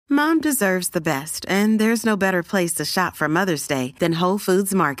Mom deserves the best, and there's no better place to shop for Mother's Day than Whole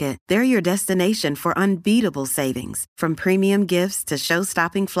Foods Market. They're your destination for unbeatable savings, from premium gifts to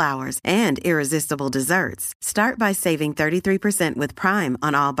show-stopping flowers and irresistible desserts. Start by saving 33% with Prime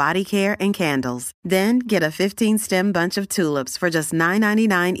on all body care and candles. Then get a 15-stem bunch of tulips for just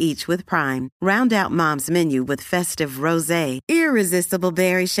 $9.99 each with Prime. Round out Mom's menu with festive rosé, irresistible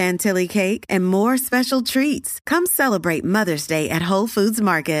berry chantilly cake, and more special treats. Come celebrate Mother's Day at Whole Foods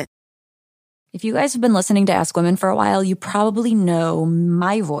Market. If you guys have been listening to Ask Women for a while, you probably know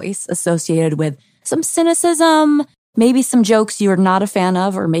my voice associated with some cynicism, maybe some jokes you're not a fan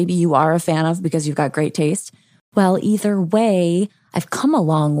of, or maybe you are a fan of because you've got great taste. Well, either way, I've come a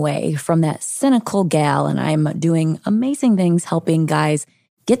long way from that cynical gal, and I'm doing amazing things helping guys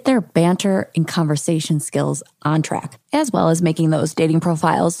get their banter and conversation skills on track, as well as making those dating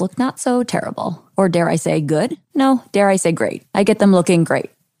profiles look not so terrible. Or dare I say good? No, dare I say great. I get them looking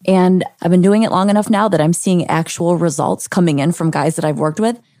great. And I've been doing it long enough now that I'm seeing actual results coming in from guys that I've worked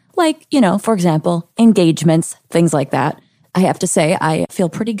with. Like, for example, engagements, things like that. I have to say, I feel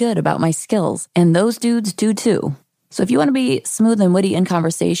pretty good about my skills. And those dudes do too. So if you want to be smooth and witty in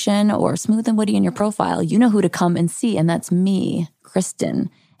conversation or smooth and witty in your profile, you know who to come and see. And that's me, Kristen.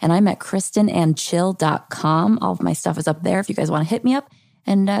 And I'm at KristenandChill.com. All of my stuff is up there if you guys want to hit me up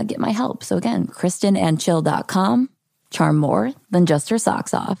and get my help. So again, KristenandChill.com. Charm more than just her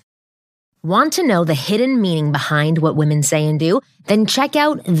socks off. Want to know the hidden meaning behind what women say and do? Then check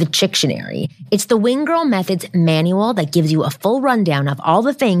out The Chictionary. It's the Wing Girl Method's manual that gives you a full rundown of all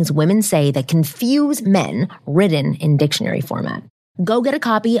the things women say that confuse men, written in dictionary format. Go get a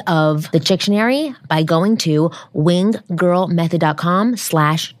copy of The Chictionary by going to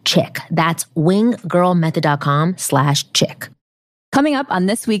winggirlmethod.com/chick. That's winggirlmethod.com/chick. Coming up on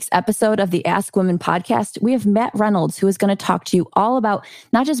this week's episode of the Ask Women podcast, we have Matt Reynolds, who is going to talk to you all about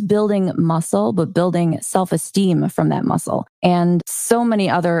not just building muscle, but building self-esteem from that muscle, and so many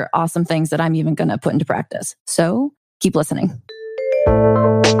other awesome things that I'm even going to put into practice. So keep listening.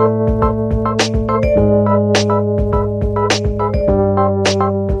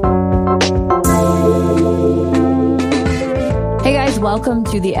 Hey guys, welcome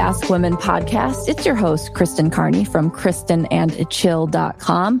to the Ask Women podcast. It's your host, Kristen Carney from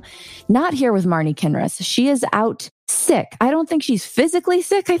KristenandChill.com. Not here with Marnie Kinrys. She is out sick. I don't think she's physically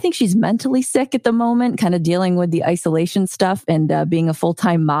sick. I think she's mentally sick at the moment, kind of dealing with the isolation stuff and being a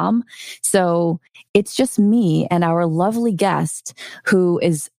full-time mom. So it's just me and our lovely guest, who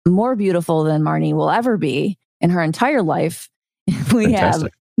is more beautiful than Marnie will ever be in her entire life. We Fantastic.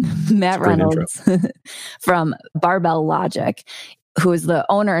 have Matt Reynolds from Barbell Logic, who is the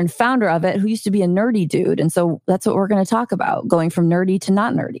owner and founder of it, who used to be a nerdy dude. And so that's what we're going to talk about, going from nerdy to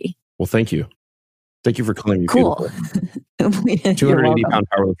not nerdy. Well, thank you. Thank you for calling me cool. beautiful. 280-pound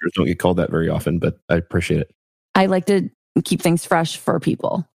powerlifters don't get called that very often, but I appreciate it. I like to keep things fresh for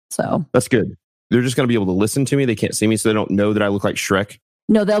people. So that's good. They're just going to be able to listen to me. They can't see me, so they don't know that I look like Shrek.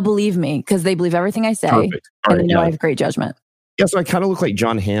 No, they'll believe me because they believe everything I say. Perfect. All and right, they know I have great judgment. Yeah, so I kind of look like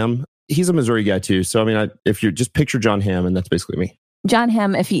John Hamm. He's a Missouri guy too. So, I mean, if you just picture John Hamm, and that's basically me. John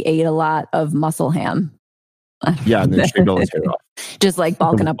Hamm, if he ate a lot of muscle ham. Yeah, and then shaved all his hair off. Just like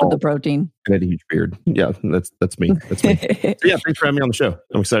bulking up with the protein. And had a huge beard. Yeah, that's me. That's me. So yeah, thanks for having me on the show.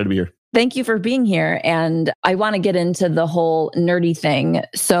 I'm excited to be here. Thank you for being here. And I want to get into the whole nerdy thing.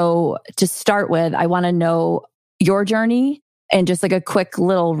 So to start with, I want to know your journey and just like a quick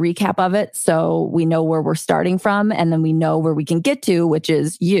little recap of it, so we know where we're starting from, and then we know where we can get to, which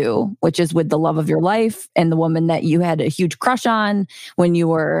is you, which is with the love of your life and the woman that you had a huge crush on when you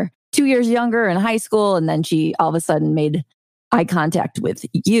were 2 years younger in high school. And then she all of a sudden made eye contact with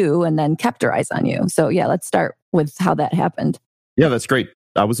you and then kept her eyes on you. So yeah, let's start with how that happened. Yeah, that's great.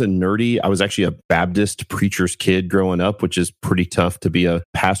 I was I was actually a Baptist preacher's kid growing up, which is pretty tough to be a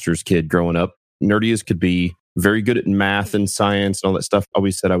pastor's kid growing up. Nerdy as could be. Very good at math and science and all that stuff. I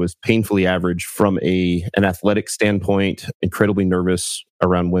always said I was painfully average from an athletic standpoint, incredibly nervous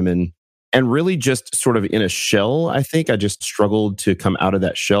around women, and really just sort of in a shell. I think I just struggled to come out of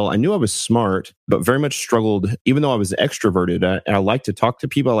that shell. I knew I was smart, but very much struggled, even though I was extroverted. I like to talk to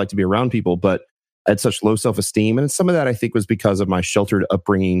people. I like to be around people, but I had such low self-esteem. And some of that, I think, was because of my sheltered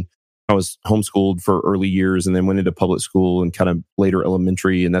upbringing. I was homeschooled for early years and then went into public school and kind of later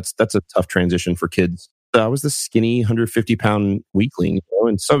elementary. And that's a tough transition for kids. I was the skinny 150-pound weakling,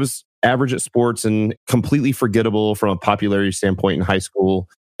 and so I was average at sports and completely forgettable from a popularity standpoint in high school.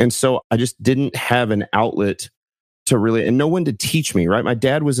 And so I just didn't have an outlet to really, and no one to teach me, right? My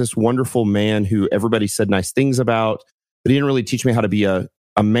dad was this wonderful man who everybody said nice things about, but he didn't really teach me how to be a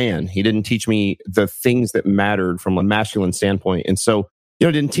man. He didn't teach me the things that mattered from a masculine standpoint. And so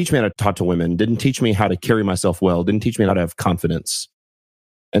didn't teach me how to talk to women, didn't teach me how to carry myself well, didn't teach me how to have confidence.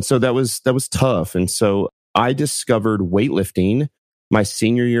 And so that was tough. And so I discovered weightlifting my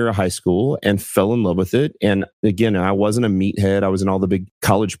senior year of high school and fell in love with it. And again, I wasn't a meathead. I was in all the big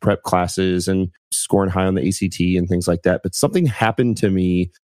college prep classes and scoring high on the ACT and things like that. But something happened to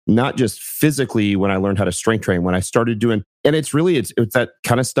me, not just physically when I learned how to strength train, when I started doing, and it's that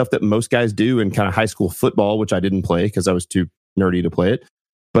kind of stuff that most guys do in kind of high school football, which I didn't play because I was too nerdy to play it,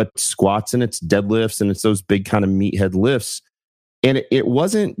 but squats and it's deadlifts and it's those big kind of meathead lifts. And it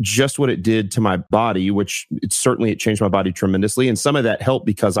wasn't just what it did to my body, which it changed my body tremendously. And some of that helped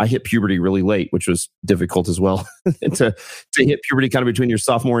because I hit puberty really late, which was difficult as well. to hit puberty kind of between your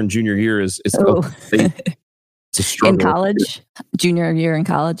sophomore and junior year is it's a struggle. In college? Junior year in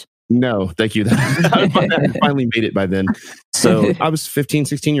college? No, thank you. I finally made it by then. So I was 15,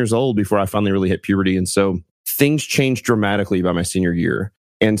 16 years old before I finally really hit puberty. And so things changed dramatically by my senior year.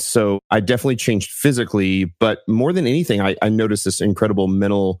 And so I definitely changed physically, but more than anything, I noticed this incredible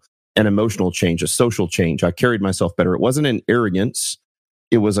mental and emotional change, a social change. I carried myself better. It wasn't an arrogance.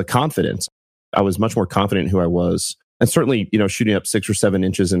 It was a confidence. I was much more confident in who I was. And certainly, shooting up 6 or 7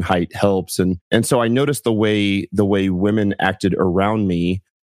 inches in height helps. And so I noticed the way women acted around me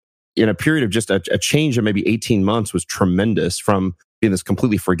in a period of just a change of maybe 18 months was tremendous, from being this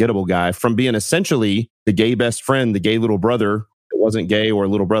completely forgettable guy, from being essentially the gay best friend, the gay little brother, wasn't gay or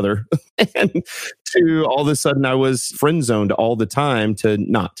little brother, and to all of a sudden I was friend zoned all the time to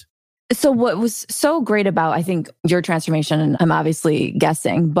not. So what was so great about, I think, your transformation, and I'm obviously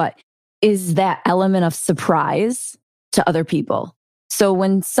guessing, but is that element of surprise to other people. So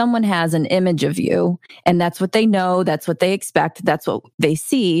when someone has an image of you and that's what they know, that's what they expect, that's what they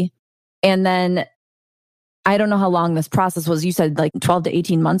see. And then I don't know how long this process was. You said like 12 to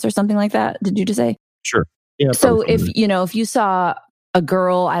 18 months or something like that. Did you just say? Sure. Yeah, so if you saw a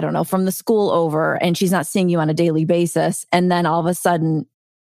girl, I don't know, from the school over and she's not seeing you on a daily basis, and then all of a sudden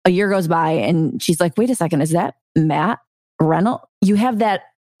a year goes by and she's like, wait a second, is that Matt Reynolds? You have that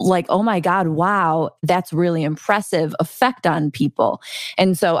like, oh my God, wow, that's really impressive effect on people.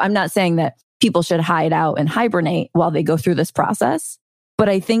 And so I'm not saying that people should hide out and hibernate while they go through this process. But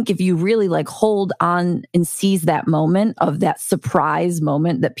I think if you really like hold on and seize that moment of that surprise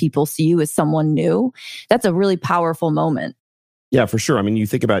moment that people see you as someone new, that's a really powerful moment. Yeah, for sure. I mean, you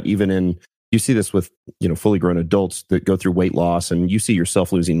think about you see this with, fully grown adults that go through weight loss, and you see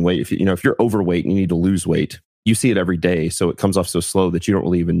yourself losing weight. If you're overweight and you need to lose weight, you see it every day. So it comes off so slow that you don't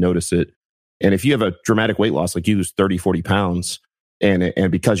really even notice it. And if you have a dramatic weight loss, like you lose 30, 40 pounds,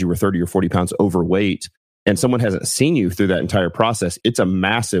 and because you were 30 or 40 pounds overweight, and someone hasn't seen you through that entire process, it's a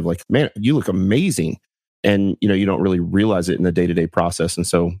massive, like, man, you look amazing. And, you don't really realize it in the day-to-day process. And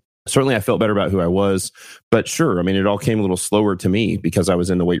so certainly I felt better about who I was. But sure, I mean, it all came a little slower to me because I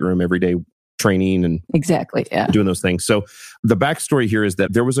was in the weight room every day training and exactly, yeah, doing those things. So the backstory here is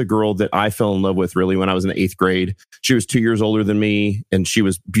that there was a girl that I fell in love with really when I was in the 8th grade. She was 2 years older than me, and she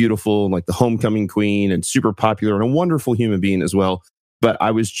was beautiful and like the homecoming queen and super popular and a wonderful human being as well. But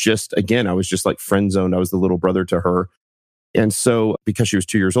I was just like friend zoned. I was the little brother to her. And so because she was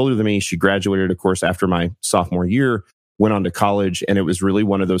 2 years older than me, she graduated, of course, after my sophomore year, went on to college. And it was really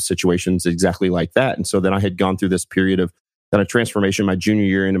one of those situations exactly like that. And so then I had gone through this period of kind of transformation my junior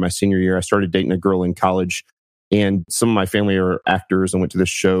year into my senior year. I started dating a girl in college, and some of my family are actors and went to this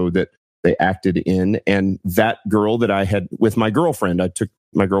show that they acted in. And that girl that I had with my girlfriend, I took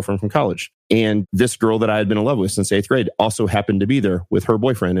my girlfriend from college. And this girl that I had been in love with since 8th grade also happened to be there with her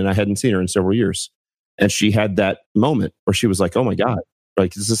boyfriend. And I hadn't seen her in several years. And she had that moment where she was like, oh my God,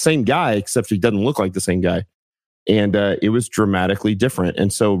 like it's the same guy, except he doesn't look like the same guy. And it was dramatically different.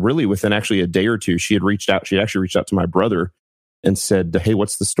 And so really within actually a day or two, she had actually reached out to my brother and said, hey,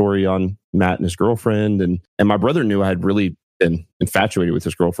 what's the story on Matt and his girlfriend? And my brother knew I had really been infatuated with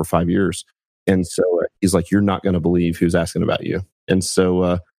this girl for 5 years. And so he's like, you're not going to believe who's asking about you. And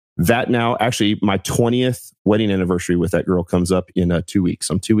so that now, actually, my 20th wedding anniversary with that girl comes up in 2 weeks.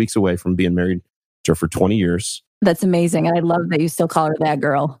 I'm 2 weeks away from being married to her for 20 years. That's amazing. And I love that you still call her that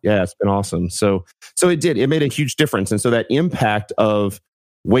girl. Yeah, it's been awesome. So it made a huge difference. And so that impact of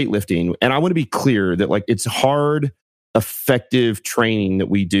weightlifting, and I want to be clear that like it's hard, effective training that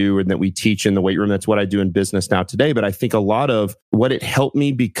we do and that we teach in the weight room. That's what I do in business now today. But I think a lot of what it helped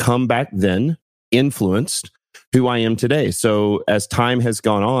me become back then influenced who I am today. So as time has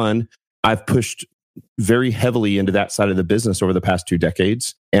gone on, I've pushed very heavily into that side of the business over the past 2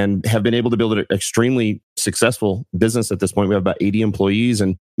 decades and have been able to build an extremely successful business at this point. We have about 80 employees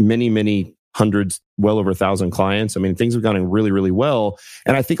and many, many hundreds, well over 1,000 clients. I mean, things have gone really, really well.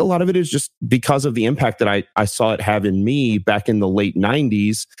 And I think a lot of it is just because of the impact that I saw it have in me back in the late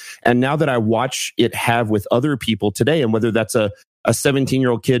 90s. And now that I watch it have with other people today, and whether that's a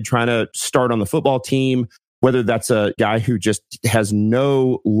 17-year-old kid trying to start on the football team, whether that's a guy who just has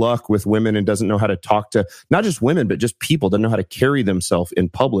no luck with women and doesn't know how to talk to not just women, but just people, doesn't know how to carry themselves in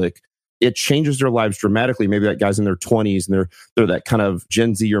public. It changes their lives dramatically. Maybe that guy's in their 20s and they're that kind of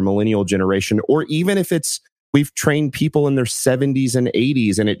Gen Z or millennial generation. Or even if we've trained people in their 70s and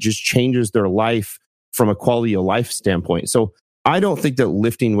 80s and it just changes their life from a quality of life standpoint. So I don't think that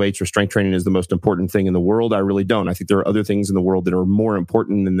lifting weights or strength training is the most important thing in the world. I really don't. I think there are other things in the world that are more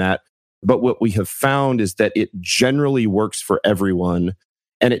important than that. But what we have found is that it generally works for everyone.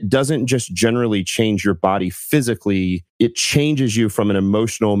 And it doesn't just generally change your body physically. It changes you from an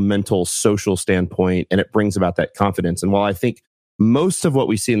emotional, mental, social standpoint, and it brings about that confidence. And while I think most of what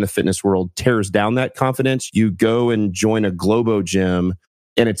we see in the fitness world tears down that confidence, you go and join a Globo gym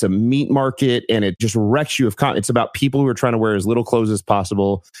and it's a meat market and it just wrecks you of confidence. It's about people who are trying to wear as little clothes as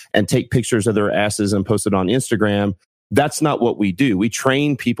possible and take pictures of their asses and post it on Instagram. That's not what we do. We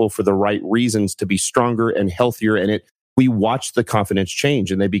train people for the right reasons to be stronger and healthier. And we watch the confidence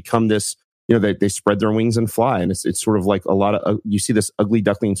change and they become this, they spread their wings and fly. And it's sort of like a lot of, you see this ugly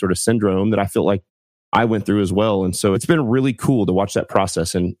duckling sort of syndrome that I feel like I went through as well. And so it's been really cool to watch that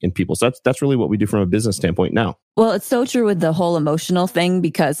process in people. So that's really what we do from a business standpoint now. Well, it's so true with the whole emotional thing,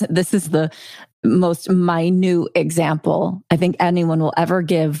 because this is the most minute example I think anyone will ever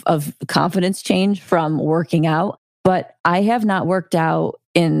give of confidence change from working out. But I have not worked out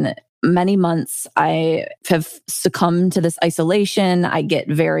in many months. I have succumbed to this isolation. I get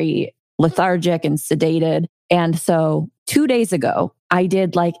very lethargic and sedated. And so 2 days ago, I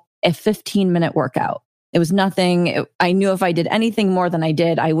did like a 15-minute workout. It was nothing. I knew if I did anything more than I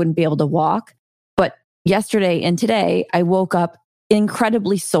did, I wouldn't be able to walk. But yesterday and today, I woke up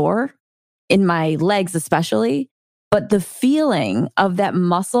incredibly sore in my legs, especially. But the feeling of that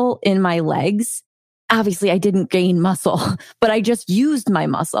muscle in my legs, obviously I didn't gain muscle, but I just used my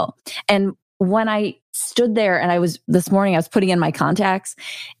muscle. And when I stood there and this morning I was putting in my contacts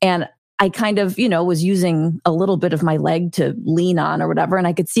and I kind of, was using a little bit of my leg to lean on or whatever. And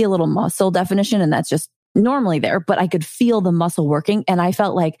I could see a little muscle definition and that's just normally there, but I could feel the muscle working. And I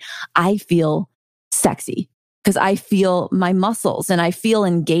felt like I feel sexy because I feel my muscles and I feel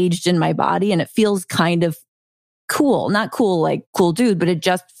engaged in my body and it feels kind of cool, not cool like cool dude, but it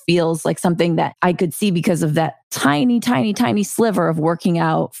just feels like something that I could see because of that tiny, tiny, tiny sliver of working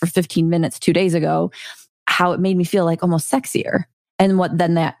out for 15 minutes 2 days ago, how it made me feel like almost sexier and what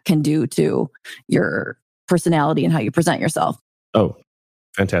then that can do to your personality and how you present yourself. Oh,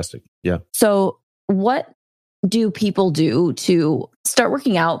 fantastic. Yeah. So what do people do to start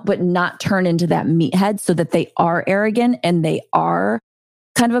working out, but not turn into that meathead so that they are arrogant and they are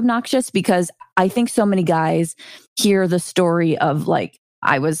kind of obnoxious? Because I think so many guys hear the story of like,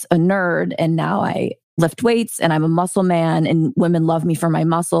 I was a nerd and now I lift weights and I'm a muscle man and women love me for my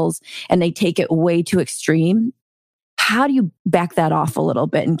muscles and they take it way too extreme. How do you back that off a little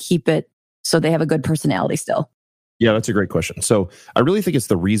bit and keep it so they have a good personality still? Yeah, that's a great question. So I really think it's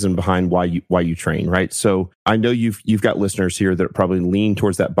the reason behind why you train, right? So I know you've got listeners here that probably lean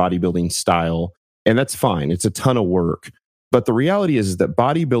towards that bodybuilding style, and that's fine. It's a ton of work. But the reality is that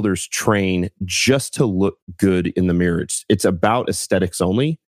bodybuilders train just to look good in the mirror. It's about aesthetics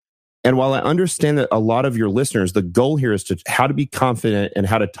only. And while I understand that a lot of your listeners, the goal here is how to be confident and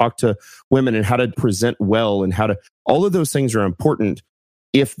how to talk to women and how to present well and all of those things are important.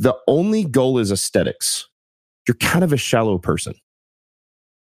 If the only goal is aesthetics, you're kind of a shallow person.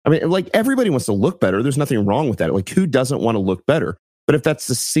 I mean, like everybody wants to look better. There's nothing wrong with that. Like who doesn't want to look better? But if that's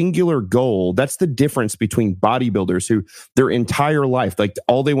the singular goal, that's the difference between bodybuilders who their entire life, like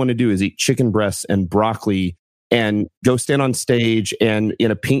all they want to do is eat chicken breasts and broccoli and go stand on stage and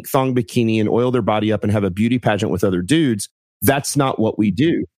in a pink thong bikini and oil their body up and have a beauty pageant with other dudes. That's not what we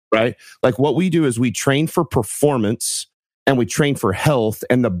do, right? Like what we do is we train for performance and we train for health.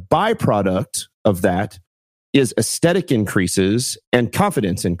 And the byproduct of that is aesthetic increases and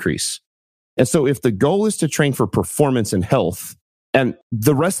confidence increase. And so if the goal is to train for performance and health, and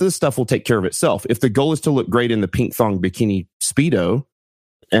the rest of the stuff will take care of itself. If the goal is to look great in the pink thong bikini Speedo,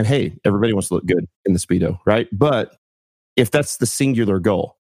 and hey, everybody wants to look good in the Speedo, right? But if that's the singular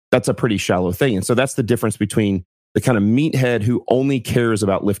goal, that's a pretty shallow thing. And so that's the difference between the kind of meathead who only cares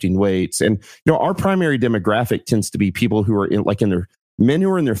about lifting weights. And our primary demographic tends to be people who are in their men who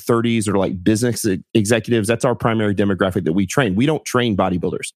are in their 30s or like business executives. That's our primary demographic that we train. We don't train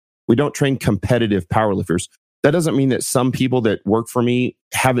bodybuilders. We don't train competitive powerlifters. That doesn't mean that some people that work for me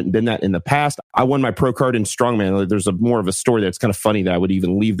haven't been that in the past. I won my pro card in strongman. There's more of a story that's kind of funny that I would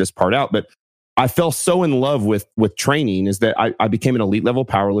even leave this part out. But I fell so in love with training is that I became an elite level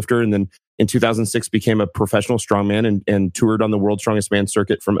powerlifter. And then in 2006 became a professional strongman and toured on the World's Strongest Man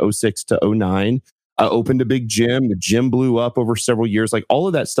circuit from 06 to 09. I opened a big gym. The gym blew up over several years. Like all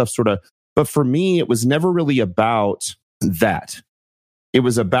of that stuff sort of. But for me, it was never really about that. It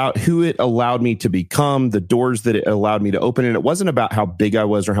was about who it allowed me to become, the doors that it allowed me to open. And it wasn't about how big I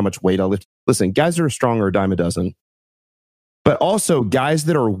was or how much weight I lifted. Listen, guys that are strong are a dime a dozen. But also guys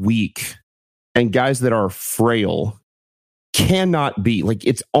that are weak and guys that are frail cannot be, like,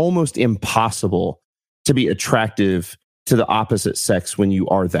 it's almost impossible to be attractive to the opposite sex when you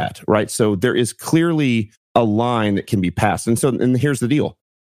are that, right? So there is clearly a line that can be passed. And here's the deal.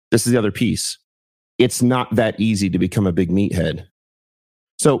 This is the other piece. It's not that easy to become a big meathead.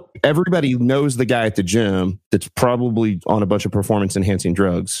 So everybody knows the guy at the gym that's probably on a bunch of performance enhancing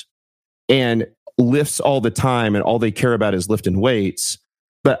drugs and lifts all the time and all they care about is lifting weights.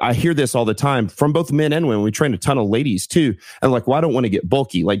 But I hear this all the time from both men and women. We train a ton of ladies too. And like, well, I don't want to get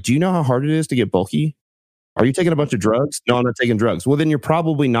bulky. Like, do you know how hard it is to get bulky? Are you taking a bunch of drugs? No, I'm not taking drugs. Well, then you're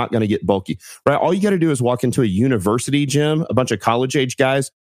probably not going to get bulky, right? All you got to do is walk into a university gym, a bunch of college age guys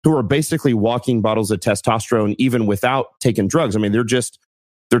who are basically walking bottles of testosterone even without taking drugs. I mean,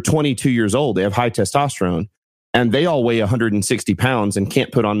 they're 22 years old. They have high testosterone and they all weigh 160 pounds and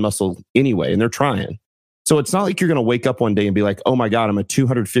can't put on muscle anyway. And they're trying. So it's not like you're going to wake up one day and be like, oh my God, I'm a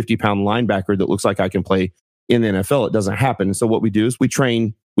 250 pound linebacker that looks like I can play in the NFL. It doesn't happen. And so what we do is we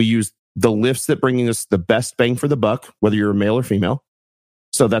use the lifts that bring us the best bang for the buck, whether you're a male or female.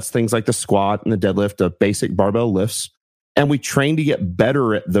 So that's things like the squat and the deadlift, the basic barbell lifts. And we train to get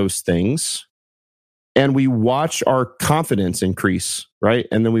better at those things. And we watch our confidence increase, right?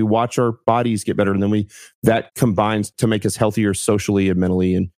 And then we watch our bodies get better. And then that combines to make us healthier socially and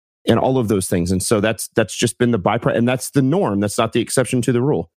mentally and all of those things. And so that's just been the byproduct. And that's the norm. That's not the exception to the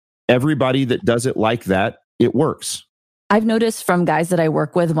rule. Everybody that does it like that, it works. I've noticed from guys that I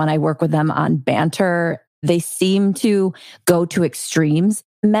work with, when I work with them on banter, they seem to go to extremes.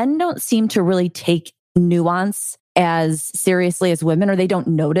 Men don't seem to really take nuance as seriously as women, or they don't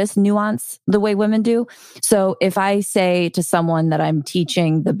notice nuance the way women do. So if I say to someone that I'm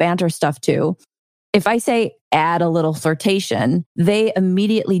teaching the banter stuff to, if I say add a little flirtation, they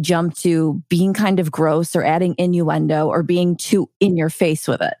immediately jump to being kind of gross or adding innuendo or being too in your face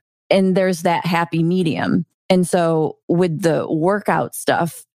with it. And there's that happy medium. And so with the workout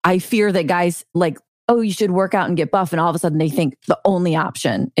stuff, I fear that guys like, oh, you should work out and get buff. And all of a sudden they think the only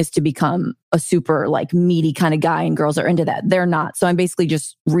option is to become a super like meaty kind of guy and girls are into that. They're not. So I'm basically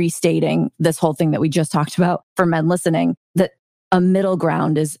just restating this whole thing that we just talked about for men listening, that a middle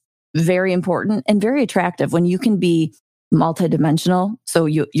ground is very important and very attractive when you can be multidimensional. So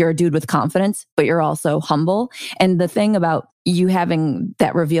you're a dude with confidence, but you're also humble. And the thing about you having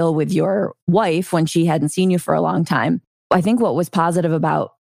that reveal with your wife when she hadn't seen you for a long time, I think what was positive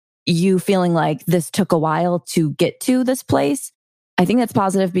about you feeling like this took a while to get to this place, I think that's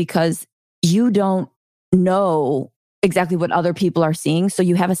positive because you don't know exactly what other people are seeing. So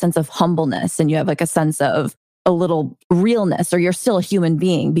you have a sense of humbleness and you have like a sense of a little realness, or you're still a human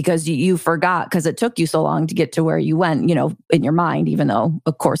being because you forgot because it took you so long to get to where you went, in your mind, even though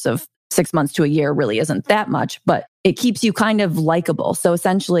a course of 6 months to a year really isn't that much, but it keeps you kind of likable. So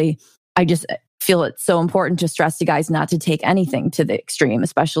essentially, I just feel it's so important to stress to guys not to take anything to the extreme,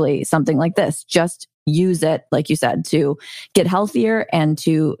 especially something like this. Just use it, like you said, to get healthier and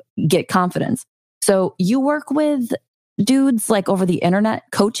to get confidence. So you work with dudes like over the internet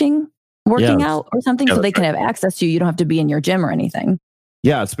coaching, working out or something, so they can have access to you. You don't have to be in your gym or anything.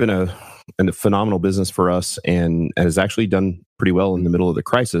 Yeah, it's been a phenomenal business for us and has actually done pretty well in the middle of the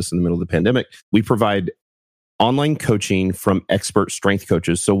crisis, in the middle of the pandemic. We provide online coaching from expert strength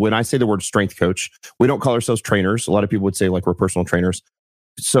coaches. So when I say the word strength coach, we don't call ourselves trainers. A lot of people would say like we're personal trainers.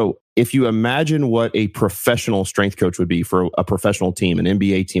 So if you imagine what a professional strength coach would be for a professional team, an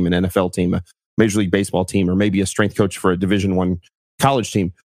NBA team, an NFL team, a Major League Baseball team, or maybe a strength coach for a Division I college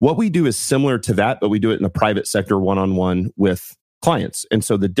team, what we do is similar to that, but we do it in the private sector one-on-one with clients. And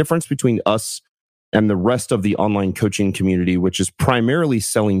so the difference between us and the rest of the online coaching community, which is primarily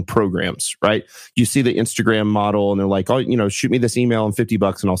selling programs, right? You see the Instagram model and they're like, oh, shoot me this email and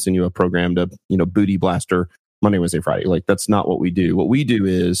 $50 and I'll send you a program to, Booty Blaster Monday, Wednesday, Friday. Like that's not what we do. What we do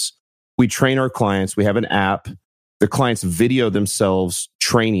is we train our clients. We have an app. The clients video themselves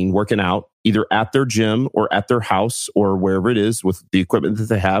training, working out, either at their gym or at their house or wherever it is with the equipment that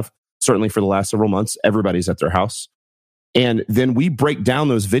they have. Certainly for the last several months, everybody's at their house. And then we break down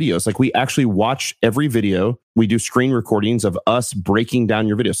those videos. Like we actually watch every video. We do screen recordings of us breaking down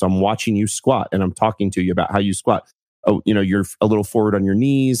your video. So I'm watching you squat and I'm talking to you about how you squat. Oh, you're a little forward on your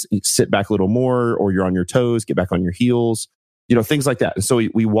knees, sit back a little more, or you're on your toes, get back on your heels, things like that. And so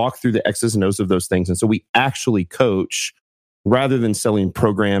we walk through the X's and O's of those things. And so we actually coach rather than selling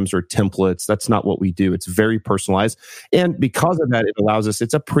programs or templates. That's not what we do. It's very personalized. And because of that, it allows us,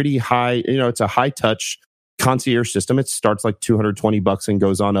 it's a pretty high, it's a high touch concierge system. It starts like $220 and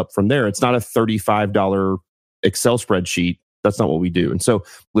goes on up from there. It's not a $35 Excel spreadsheet. That's not what we do. And so,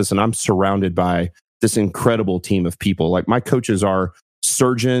 listen, I'm surrounded by this incredible team of people. Like my coaches are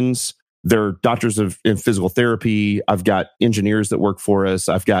surgeons, they're doctors in physical therapy. I've got engineers that work for us.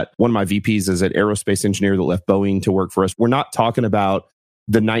 I've got one of my VPs is an aerospace engineer that left Boeing to work for us. We're not talking about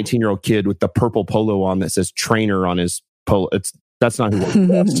the 19-year-old kid with the purple polo on that says trainer on his polo. That's not who works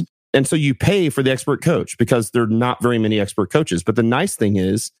for us. And so you pay for the expert coach because there are not very many expert coaches. But the nice thing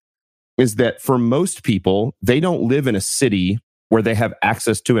is that for most people, they don't live in a city where they have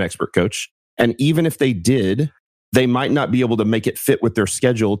access to an expert coach. And even if they did, they might not be able to make it fit with their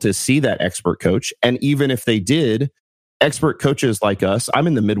schedule to see that expert coach. And even if they did, expert coaches like us, I'm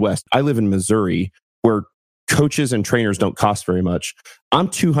in the Midwest. I live in Missouri where coaches and trainers don't cost very much. I'm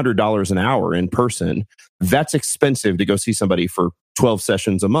 $200 an hour in person. That's expensive to go see somebody for 12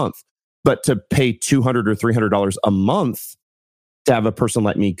 sessions a month. But to pay $200 or $300 a month to have a person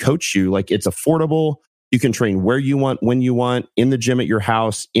like me coach you, like it's affordable. You can train where you want, when you want, in the gym at your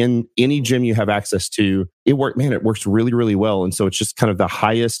house, in any gym you have access to. It works really, really well. And so it's just kind of the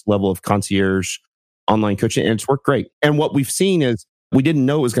highest level of concierge online coaching, and it's worked great. And what we've seen is we didn't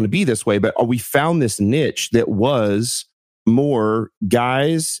know it was going to be this way, but we found this niche that was more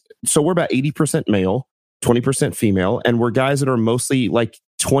guys. So we're about 80% male, 20% female, and we're guys that are mostly like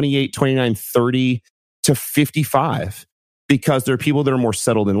 28, 29, 30 to 55. Because there are people that are more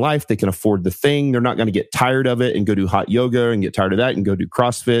settled in life. They can afford the thing. They're not going to get tired of it and go do hot yoga and get tired of that and go do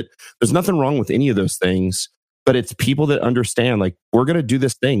CrossFit. There's nothing wrong with any of those things, but it's people that understand, like, we're going to do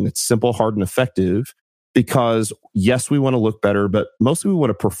this thing that's simple, hard, and effective because yes, we want to look better, but mostly we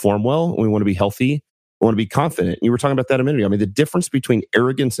want to perform well. And we want to be healthy. We want to be confident. You were talking about that a minute ago. I mean, the difference between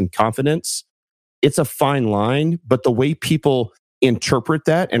arrogance and confidence, it's a fine line, but the way people interpret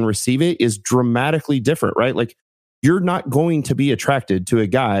that and receive it is dramatically different, right? Like, you're not going to be attracted to a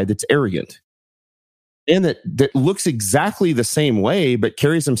guy that's arrogant and that looks exactly the same way, but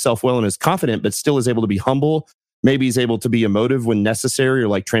carries himself well and is confident, but still is able to be humble. Maybe he's able to be emotive when necessary or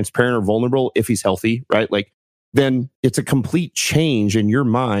like transparent or vulnerable if he's healthy, right? Like, then it's a complete change in your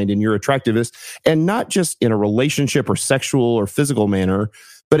mind and your attractiveness, and not just in a relationship or sexual or physical manner,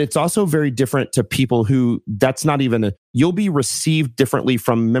 but it's also very different to people who that's not even you'll be received differently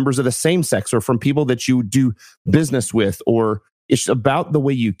from members of the same sex or from people that you do business with, or it's about the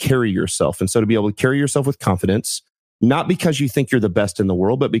way you carry yourself. And so to be able to carry yourself with confidence, not because you think you're the best in the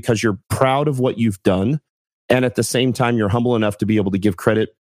world, but because you're proud of what you've done. And at the same time, you're humble enough to be able to give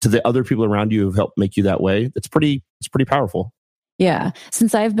credit to the other people around you who've helped make you that way. It's pretty powerful. Yeah.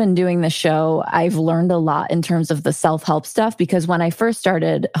 Since I've been doing the show, I've learned a lot in terms of the self-help stuff, because when I first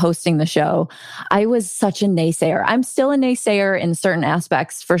started hosting the show, I was such a naysayer. I'm still a naysayer in certain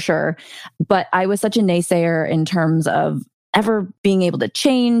aspects for sure, but I was such a naysayer in terms of ever being able to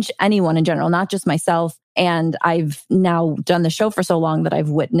change anyone in general, not just myself. And I've now done the show for so long that I've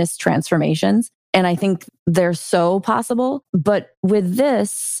witnessed transformations, and I think they're so possible. But with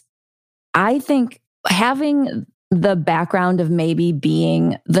this, I think having the background of maybe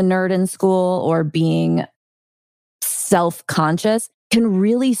being the nerd in school or being self-conscious can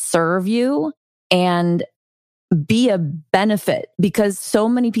really serve you and be a benefit, because so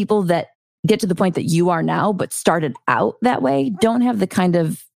many people that get to the point that you are now, but started out that way, don't have the kind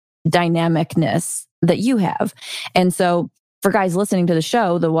of dynamicness that you have. And so for guys listening to the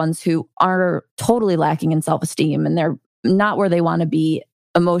show, the ones who are totally lacking in self-esteem and they're not where they want to be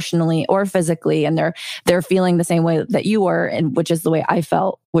emotionally or physically, and they're feeling the same way that you were, and which is the way I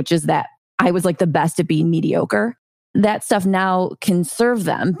felt, which is that I was like the best at being mediocre. That stuff now can serve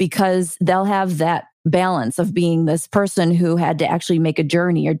them because they'll have that balance of being this person who had to actually make a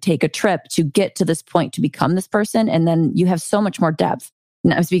journey or take a trip to get to this point to become this person. And then you have so much more depth.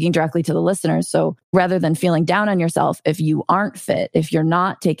 And I'm speaking directly to the listeners. So rather than feeling down on yourself, if you aren't fit, if you're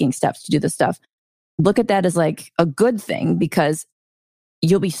not taking steps to do this stuff, look at that as like a good thing, because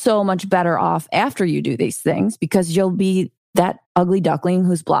you'll be so much better off after you do these things, because you'll be that ugly duckling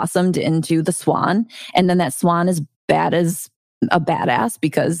who's blossomed into the swan. And then that swan is bad as a badass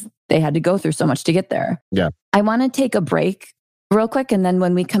because they had to go through so much to get there. Yeah. I want to take a break real quick. And then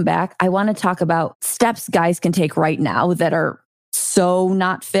when we come back, I want to talk about steps guys can take right now that are so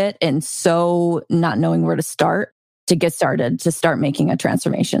not fit and so not knowing where to start to get started, to start making a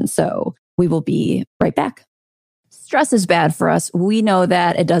transformation. So we will be right back. Stress is bad for us. We know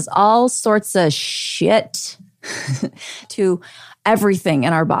that it does all sorts of shit to everything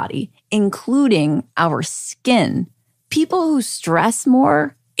in our body, including our skin. People who stress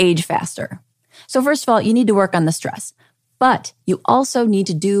more age faster. So first of all, you need to work on the stress, but you also need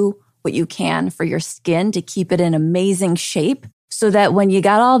to do what you can for your skin to keep it in amazing shape so that when you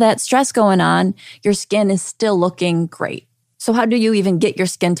got all that stress going on, your skin is still looking great. So how do you even get your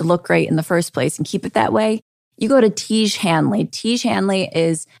skin to look great in the first place and keep it that way? You go to Tiege Hanley. Tiege Hanley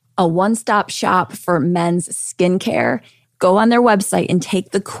is a one-stop shop for men's skincare. Go on their website and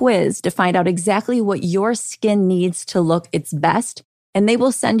take the quiz to find out exactly what your skin needs to look its best. And they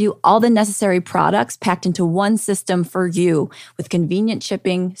will send you all the necessary products packed into one system for you with convenient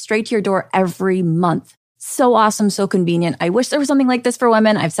shipping straight to your door every month. So awesome, so convenient. I wish there was something like this for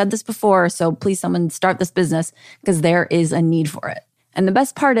women. I've said this before, so please someone start this business because there is a need for it. And the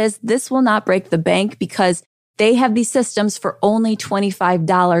best part is this will not break the bank because they have these systems for only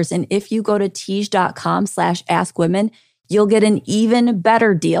 $25. And if you go to Tiege.com/askwomen, you'll get an even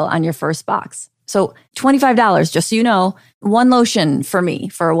better deal on your first box. So $25, just so you know, one lotion for me,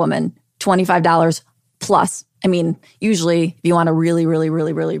 for a woman, $25 plus. I mean, usually if you want a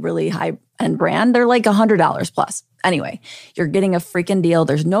really high-end brand, they're like $100 plus. Anyway, you're getting a freaking deal.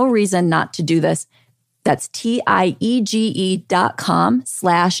 There's no reason not to do this. That's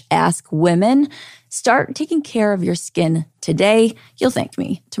TIEGE.com/askwomen. Start taking care of your skin today. You'll thank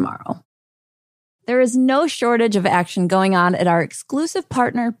me tomorrow. There is no shortage of action going on at our exclusive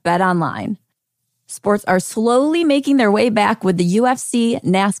partner, BetOnline. Sports are slowly making their way back with the UFC,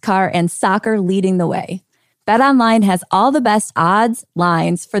 NASCAR, and soccer leading the way. BetOnline has all the best odds,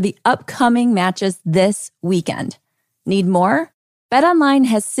 lines for the upcoming matches this weekend. Need more? BetOnline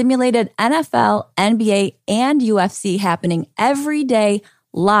has simulated NFL, NBA, and UFC happening every day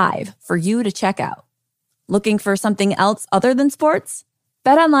live for you to check out. Looking for something else other than sports?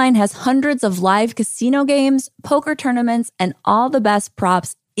 BetOnline has hundreds of live casino games, poker tournaments, and all the best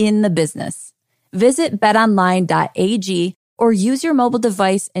props in the business. Visit betonline.ag or use your mobile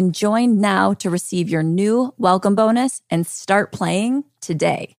device and join now to receive your new welcome bonus and start playing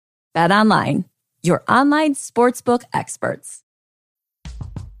today. BetOnline, your online sportsbook experts.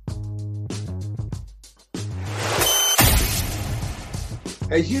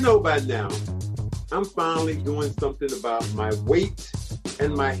 As you know by now, I'm finally doing something about my weight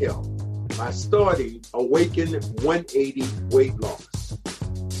and my health by starting Awaken 180 Weight Loss.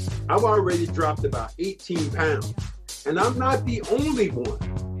 I've already dropped about 18 pounds, and I'm not the only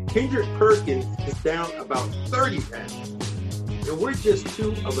one. Kendrick Perkins is down about 30 pounds, and we're just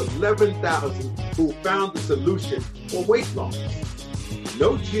 2 of 11,000 who found the solution for weight loss.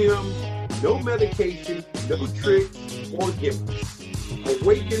 No gym, no medication, no tricks or gimmicks.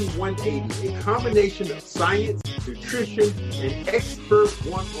 Awaken 180, a combination of science, nutrition, and expert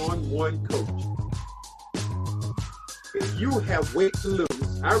one-on-one coaching. If you have weight to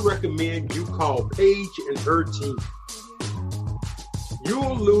lose, I recommend you call Paige and her team.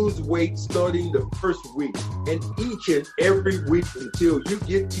 You'll lose weight starting the first week and each and every week until you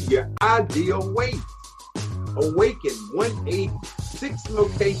get to your ideal weight. Awaken 180, 6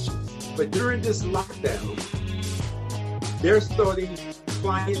 locations, but during this lockdown, they're starting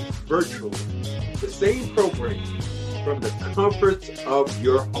clients virtually. The same program from the comforts of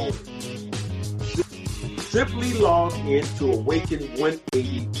your home. Simply log in to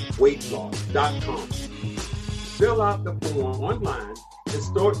awaken180weightloss.com. Fill out the form online and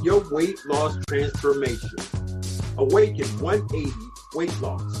start your weight loss transformation. Awaken 180 Weight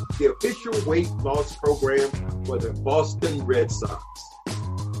Loss, the official weight loss program for the Boston Red Sox.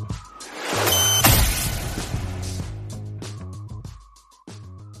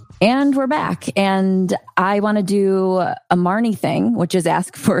 And we're back. And I want to do a Marnie thing, which is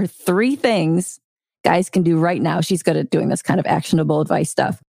ask for 3 things guys can do right now. She's good at doing this kind of actionable advice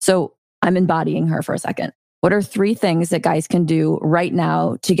stuff. So I'm embodying her for a second. What are 3 things that guys can do right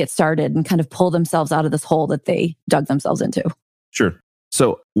now to get started and kind of pull themselves out of this hole that they dug themselves into? Sure.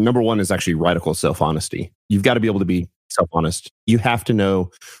 So number 1 is actually radical self-honesty. You've got to be able to be self-honest. You have to know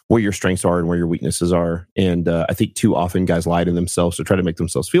where your strengths are and where your weaknesses are. And I think too often guys lie to themselves to try to make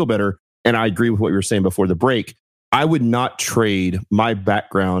themselves feel better. And I agree with what you were saying before the break. I would not trade my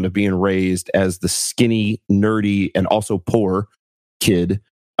background of being raised as the skinny, nerdy, and also poor kid.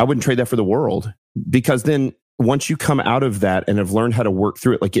 I wouldn't trade that for the world, because then once you come out of that and have learned how to work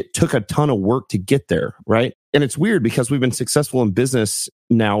through it, like it took a ton of work to get there, right? And it's weird because we've been successful in business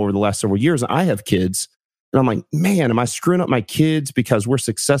now over the last several years. I have kids and I'm like, man, am I screwing up my kids because we're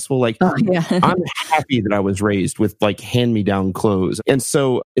successful? Like, I'm happy that I was raised with like hand-me-down clothes. And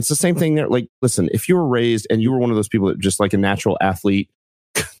so it's the same thing there. Like, listen, if you were raised and you were one of those people that just like a natural athlete,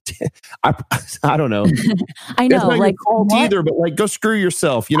 I don't know. I know, it's not like your fault either, but like, go screw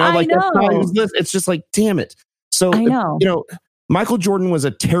yourself. You know, like that's not who's this. It's just like, damn it. So I know. You know, Michael Jordan was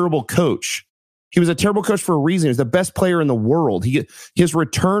a terrible coach. He was a terrible coach for a reason. He was the best player in the world. His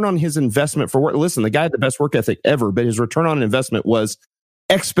return on his investment for work. Listen, the guy had the best work ethic ever, but his return on investment was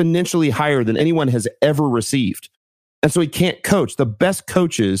exponentially higher than anyone has ever received. And so he can't coach. The best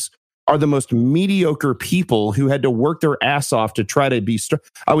coaches are the most mediocre people who had to work their ass off to try to be.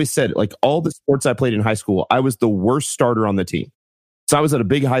 I always said, like all the sports I played in high school, I was the worst starter on the team. So I was at a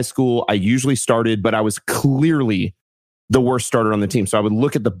big high school. I usually started, but I was clearly the worst starter on the team. So I would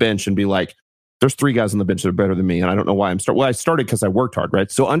look at the bench and be like, there's 3 guys on the bench that are better than me. And I don't know why I'm starting. Well, I started because I worked hard,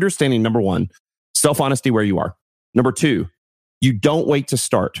 right? So understanding, number 1, self-honesty where you are. Number 2, you don't wait to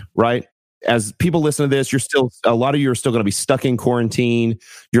start, right? As people listen to this, a lot of you are still going to be stuck in quarantine.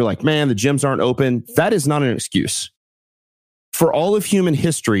 You're like, man, the gyms aren't open. That is not an excuse. For all of human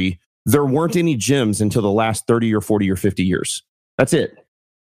history, there weren't any gyms until the last 30 or 40 or 50 years. That's it.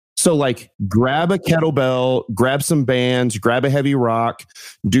 So like grab a kettlebell, grab some bands, grab a heavy rock,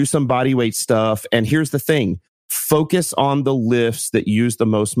 do some body weight stuff. And here's the thing, focus on the lifts that use the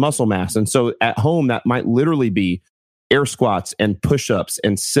most muscle mass. And so at home, that might literally be air squats and push-ups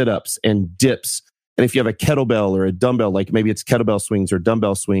and sit-ups and dips. And if you have a kettlebell or a dumbbell, like maybe it's kettlebell swings or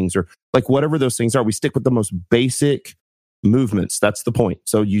dumbbell swings or like whatever those things are, we stick with the most basic movements. That's the point.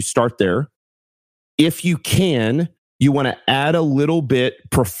 So you start there. If you can, you want to add a little bit,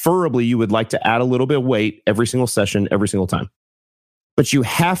 preferably you would like to add a little bit of weight every single session, every single time. But you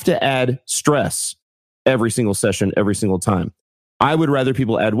have to add stress every single session, every single time. I would rather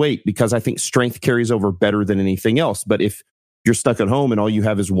people add weight because I think strength carries over better than anything else. But if you're stuck at home and all you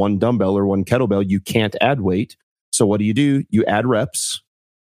have is one dumbbell or one kettlebell, you can't add weight. So what do? You add reps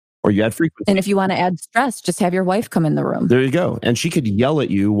or you add frequency. And if you want to add stress, just have your wife come in the room. There you go. And she could yell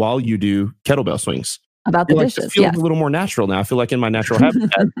at you while you do kettlebell swings. About the dishes. It feels a little more natural now. I feel like in my natural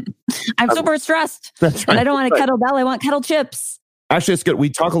habitat. I'm super stressed. That's right. And I don't want a kettlebell. I want kettle chips. Actually, it's good.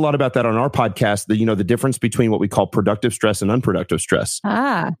 We talk a lot about that on our podcast, the difference between what we call productive stress and unproductive stress.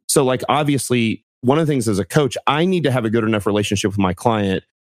 So like, obviously, one of the things as a coach, I need to have a good enough relationship with my client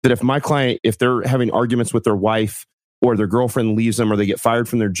that if they're having arguments with their wife or their girlfriend leaves them or they get fired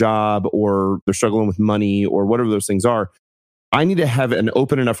from their job or they're struggling with money or whatever those things are, I need to have an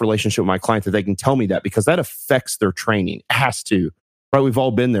open enough relationship with my client that they can tell me that because that affects their training. It has to, right? We've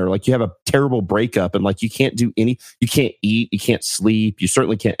all been there. Like you have a terrible breakup and like you can't eat, you can't sleep, you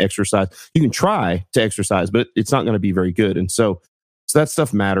certainly can't exercise. You can try to exercise, but it's not going to be very good. And so that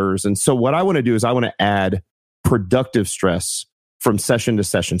stuff matters. And so what I want to do is I want to add productive stress from session to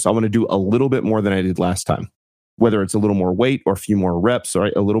session. So I want to do a little bit more than I did last time, whether it's a little more weight or a few more reps or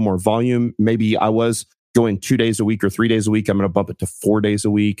a little more volume. Maybe I was going 2 days a week or 3 days a week. I'm going to bump it to 4 days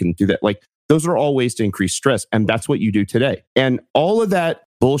a week and do that. Like those are all ways to increase stress. And that's what you do today. And all of that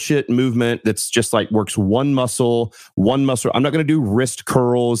bullshit movement that's just like works one muscle. I'm not going to do wrist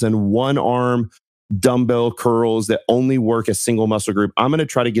curls and one arm dumbbell curls that only work a single muscle group. I'm going to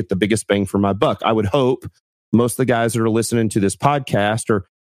try to get the biggest bang for my buck. I would hope most of the guys that are listening to this podcast are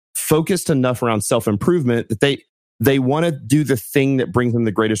focused enough around self-improvement that they want to do the thing that brings them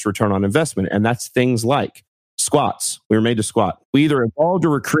the greatest return on investment. And that's things like squats. We were made to squat. We either evolved or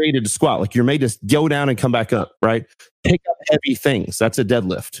were created to squat. Like you're made to go down and come back up, right? Pick up heavy things. That's a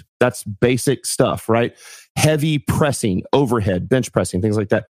deadlift. That's basic stuff, right? Heavy pressing, overhead, bench pressing, things like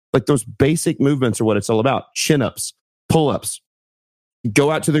that. Like those basic movements are what it's all about. Chin-ups, pull-ups. Go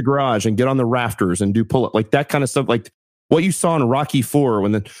out to the garage and get on the rafters and do pull-up. Like that kind of stuff. Like what you saw in Rocky IV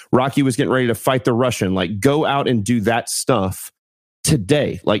when Rocky was getting ready to fight the Russian. Like go out and do that stuff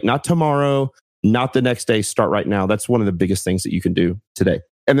today. Like not tomorrow, not the next day. Start right now. That's one of the biggest things that you can do today.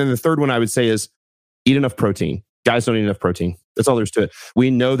 And then the third one I would say is eat enough protein. Guys don't eat enough protein. That's all there is to it.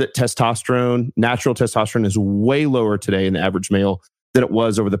 We know that testosterone, natural testosterone, is way lower today in the average male than it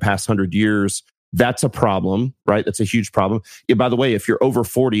was over the past 100 years. That's a problem, right? That's a huge problem. Yeah, by the way, if you're over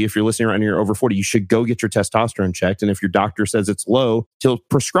 40, if you're listening right now, you're over 40, you should go get your testosterone checked. And if your doctor says it's low, he'll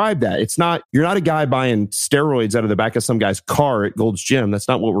prescribe that. You're not a guy buying steroids out of the back of some guy's car at Gold's Gym. That's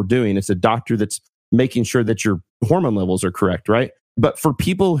not what we're doing. It's a doctor that's making sure that your hormone levels are correct, right? But for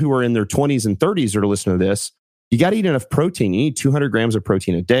people who are in their 20s and 30s that are listening to this, you got to eat enough protein. You need 200 grams of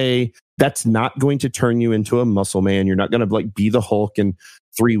protein a day. That's not going to turn you into a muscle man. You're not going to like be the Hulk and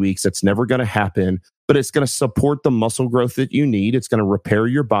 3 weeks. That's never going to happen, but it's going to support the muscle growth that you need. It's going to repair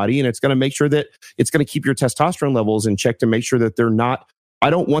your body, and it's going to make sure that it's going to keep your testosterone levels in check to make sure that they're not. I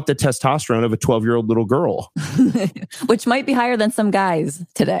don't want the testosterone of a 12-year-old little girl. Which might be higher than some guys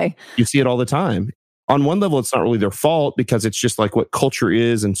today. You see it all the time. On one level, it's not really their fault because it's just like what culture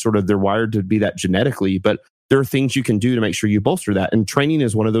is and sort of they're wired to be that genetically. But there are things you can do to make sure you bolster that. And training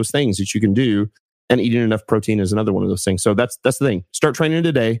is one of those things that you can do. And eating enough protein is another one of those things. So that's the thing. Start training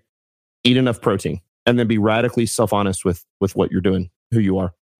today, eat enough protein, and then be radically self-honest with what you're doing, who you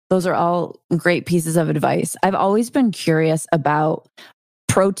are. Those are all great pieces of advice. I've always been curious about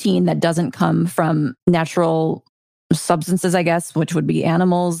protein that doesn't come from natural substances, I guess, which would be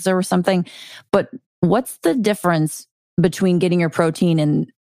animals or something. But what's the difference between getting your protein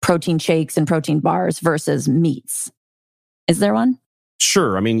in protein shakes and protein bars versus meats? Is there one?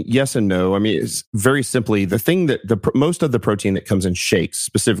 Sure. I mean, yes and no. I mean, it's very simply the thing that most of the protein that comes in shakes,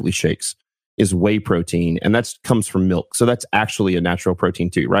 specifically shakes, is whey protein, and that comes from milk. So that's actually a natural protein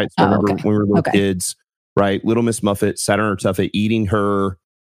too, right? So remember when we were little kids, right? Little Miss Muffet sat on her tuffet eating her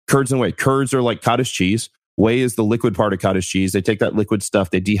curds and whey. Curds are like cottage cheese. Whey is the liquid part of cottage cheese. They take that liquid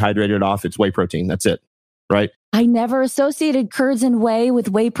stuff, they dehydrate it off. It's whey protein. That's it, right? I never associated curds and whey with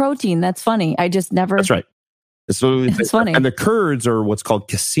whey protein. That's funny. I just never. That's right. So it's funny. And the curds are what's called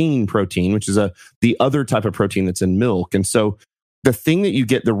casein protein, which is the other type of protein that's in milk. And so the thing that you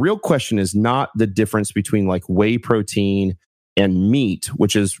get, the real question is not the difference between like whey protein and meat,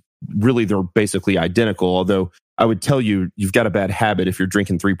 which is really, they're basically identical. Although I would tell you, you've got a bad habit if you're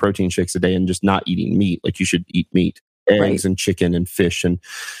drinking 3 protein shakes a day and just not eating meat. Like you should eat meat, eggs and chicken and fish and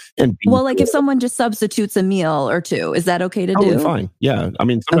beef. Well, like if someone just substitutes a meal or two, is that okay to do? Fine. Yeah. I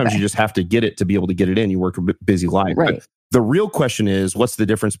mean, sometimes you just have to get it to be able to get it in. You work a busy life. Right. But the real question is, what's the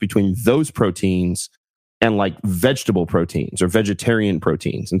difference between those proteins and like vegetable proteins or vegetarian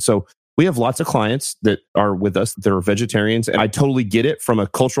proteins? And so we have lots of clients that are with us that are vegetarians. And I totally get it from a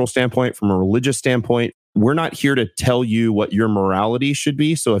cultural standpoint, from a religious standpoint. We're not here to tell you what your morality should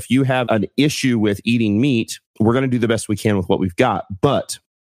be. So if you have an issue with eating meat, we're going to do the best we can with what we've got. But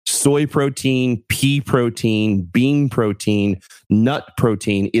soy protein, pea protein, bean protein, nut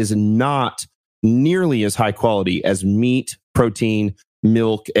protein is not nearly as high quality as meat, protein,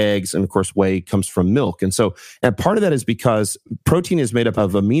 milk, eggs, and of course, whey comes from milk. And part of that is because protein is made up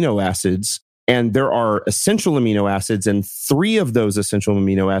of amino acids, and there are essential amino acids, and 3 of those essential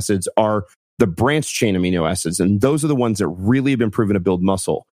amino acids are the branched chain amino acids. And those are the ones that really have been proven to build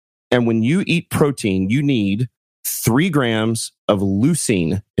muscle. And when you eat protein, you need 3 grams of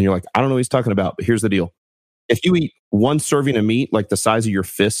leucine. And you're like, I don't know what he's talking about, but here's the deal. If you eat 1 serving of meat, like the size of your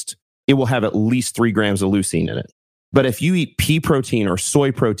fist, it will have at least 3 grams of leucine in it. But if you eat pea protein or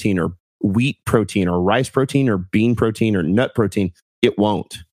soy protein or wheat protein or rice protein or bean protein or nut protein, it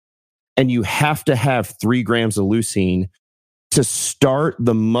won't. And you have to have 3 grams of leucine to start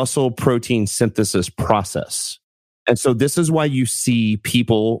the muscle protein synthesis process. And so this is why you see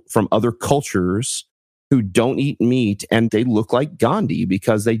people from other cultures who don't eat meat and they look like Gandhi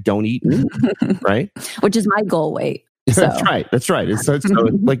because they don't eat meat, right? Which is my goal weight. So. That's right. So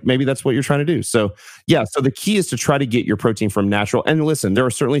like maybe that's what you're trying to do. So yeah, so the key is to try to get your protein from natural. And listen, there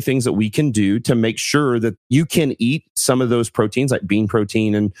are certainly things that we can do to make sure that you can eat some of those proteins like bean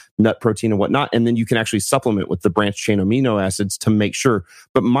protein and nut protein and whatnot. And then you can actually supplement with the branched chain amino acids to make sure.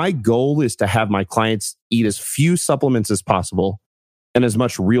 But my goal is to have my clients eat as few supplements as possible and as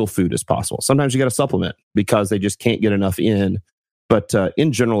much real food as possible. Sometimes you got to supplement because they just can't get enough in. But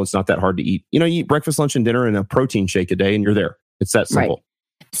in general, it's not that hard to eat. You eat breakfast, lunch, and dinner and a protein shake a day and you're there. It's that simple.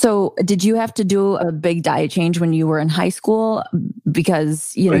 Right. So did you have to do a big diet change when you were in high school?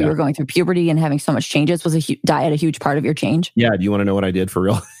 Because, you were going through puberty and having so much changes. Was diet a huge part of your change? Yeah. Do you want to know what I did for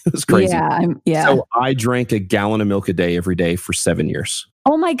real? It was crazy. Yeah. So I drank a gallon of milk a day every day for 7 years.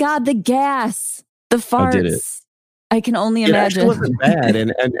 Oh my God, the gas, the farts. I did it. I can only imagine. It wasn't bad.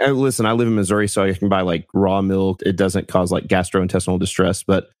 And listen, I live in Missouri, so I can buy like raw milk. It doesn't cause like gastrointestinal distress,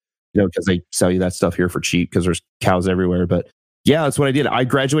 but because they sell you that stuff here for cheap because there's cows everywhere. But yeah, that's what I did. I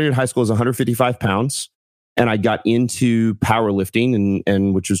graduated high school as 155 pounds and I got into powerlifting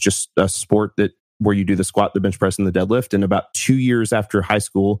and which was just a sport where you do the squat, the bench press, and the deadlift. And about 2 years after high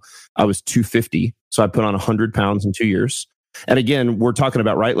school, I was 250. So I put on 100 pounds in 2 years. And again, we're talking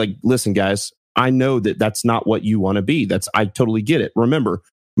about, right? Like, listen, guys, I know that that's not what you want to be. I totally get it. Remember,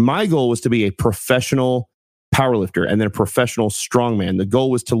 my goal was to be a professional powerlifter and then a professional strongman. The goal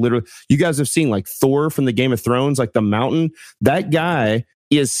was to literally, you guys have seen like Thor from the Game of Thrones, like the mountain. That guy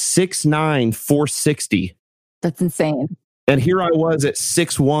is 6'9", 460. That's insane. And here I was at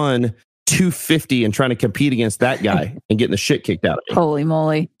 6'1", 250 and trying to compete against that guy and getting the shit kicked out of me. Holy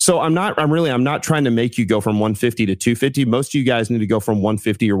moly. So I'm not trying to make you go from 150 to 250. Most of you guys need to go from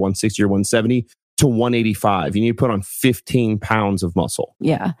 150 or 160 or 170 to 185. You need to put on 15 pounds of muscle.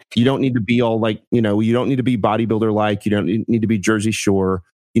 Yeah. You don't need to be all like, you don't need to be bodybuilder like, you don't need to be Jersey Shore.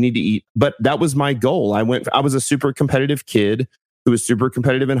 You need to eat. But that was my goal. I was a super competitive kid who was super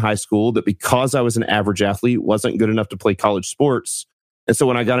competitive in high school, that because I was an average athlete, wasn't good enough to play college sports. And so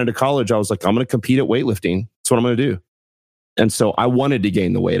when I got into college, I was like, I'm going to compete at weightlifting. That's what I'm going to do. And so I wanted to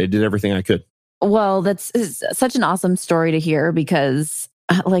gain the weight. I did everything I could. Well, that's such an awesome story to hear, because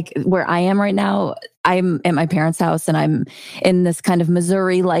like where I am right now, I'm at my parents' house and I'm in this kind of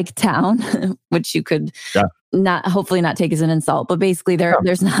Missouri-like town, which you could hopefully not take as an insult, but basically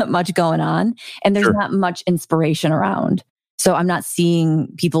there's not much going on and there's not much inspiration around. So I'm not seeing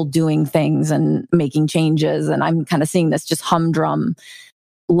people doing things and making changes, and I'm kind of seeing this just humdrum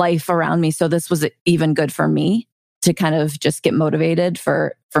life around me. So this was even good for me to kind of just get motivated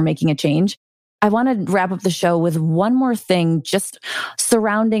for making a change. I want to wrap up the show with one more thing, just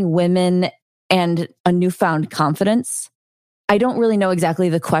surrounding women and a newfound confidence. I don't really know exactly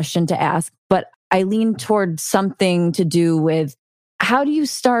the question to ask, but I lean toward something to do with, how do you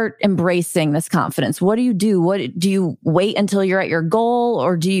start embracing this confidence? What do you do? What do you wait until you're at your goal,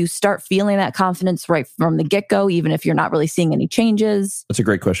 or do you start feeling that confidence right from the get-go, even if you're not really seeing any changes? That's a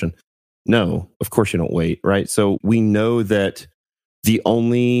great question. No, of course you don't wait, right? So we know that the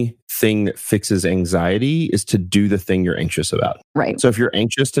only thing that fixes anxiety is to do the thing you're anxious about. Right. So if you're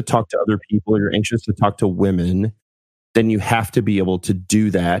anxious to talk to other people, you're anxious to talk to women, then you have to be able to do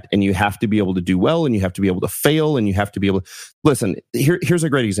that, and you have to be able to do well, and you have to be able to fail, and you have to be able to listen. Here's a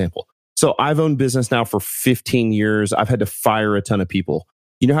great example. So I've owned business now for 15 years. I've had to fire a ton of people.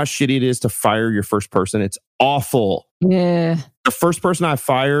 You know how shitty it is to fire your first person? It's awful. Yeah. The first person I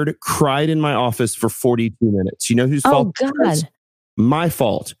fired cried in my office for 42 minutes. You know whose fault? Oh, God. My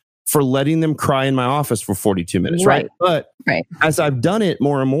fault for letting them cry in my office for 42 minutes, right? But as I've done it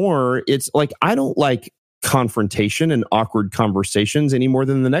more and more, it's like, I don't like confrontation and awkward conversations any more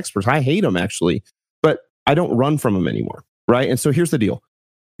than the next person. I hate them, actually, but I don't run from them anymore, right? And so here's the deal.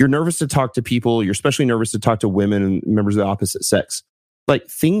 You're nervous to talk to people. You're especially nervous to talk to women and members of the opposite sex. Like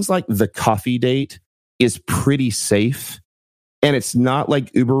things like the coffee date is pretty safe. And it's not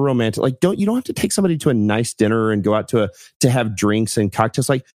like uber romantic. Like you don't have to take somebody to a nice dinner and go out to have drinks and cocktails.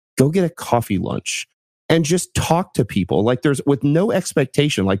 Like go get a coffee lunch and just talk to people. Like there's with no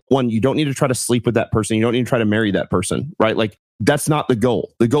expectation. Like one, you don't need to try to sleep with that person. You don't need to try to marry that person, right? Like that's not the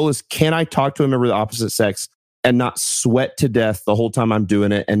goal. The goal is, can I talk to a member of the opposite sex and not sweat to death the whole time I'm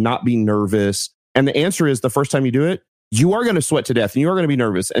doing it and not be nervous? And the answer is, the first time you do it, you are going to sweat to death and you are going to be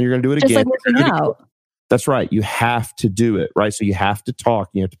nervous and you're going to do it just again. Like working out. That's right. You have to do it, right? So you have to talk.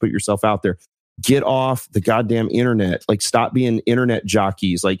 You have to put yourself out there. Get off the goddamn internet. Like stop being internet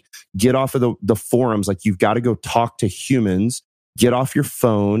jockeys. Like get off of the forums. Like you've got to go talk to humans. Get off your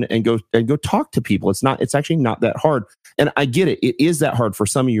phone and go talk to people. It's actually not that hard. And I get it. It is that hard for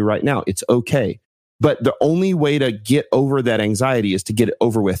some of you right now. It's okay. But the only way to get over that anxiety is to get it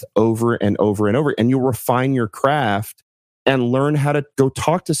over with over and over and over. And you'll refine your craft and learn how to go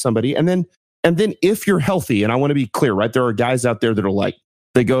talk to somebody. And then if you're healthy, and I want to be clear, right? There are guys out there that are like,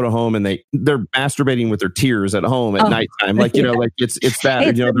 they go to home and they're masturbating with their tears at home at nighttime. Like, like it's that,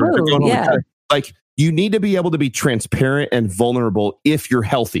 it's they're going yeah. home. Like you need to be able to be transparent and vulnerable if you're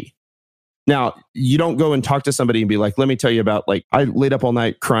healthy. Now, you don't go and talk to somebody and be like, let me tell you about, like, I laid up all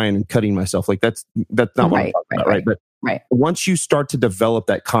night crying and cutting myself. Like that's not what I'm talking about, right? But once you start to develop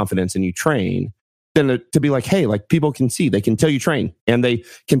that confidence and you train, then to be like, hey, like people can see, they can tell you train and they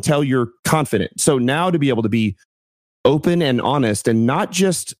can tell you're confident. So now to be able to be open and honest and not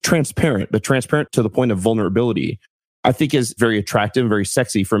just transparent, but transparent to the point of vulnerability, I think is very attractive, very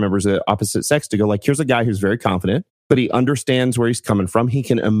sexy for members of the opposite sex to go like, here's a guy who's very confident, but he understands where he's coming from. He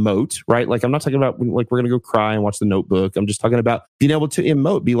can emote, right? Like I'm not talking about like we're going to go cry and watch The Notebook. I'm just talking about being able to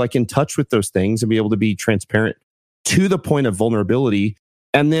emote, be like in touch with those things and be able to be transparent to the point of vulnerability.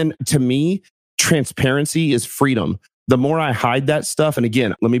 And then to me, transparency is freedom. The more I hide that stuff, and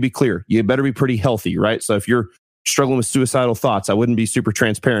again, let me be clear, you better be pretty healthy, right? So if you're struggling with suicidal thoughts, I wouldn't be super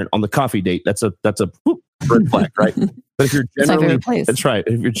transparent on the coffee date. That's a red flag, right? But if you're generally, that's right.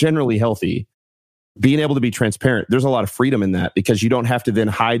 If you're generally healthy, being able to be transparent, there's a lot of freedom in that because you don't have to then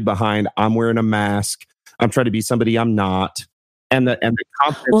hide behind, I'm wearing a mask, I'm trying to be somebody I'm not. And the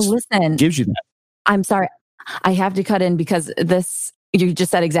confidence gives you that. I'm sorry. I have to cut in because you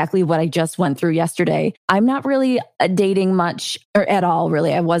just said exactly what I just went through yesterday. I'm not really dating much or at all,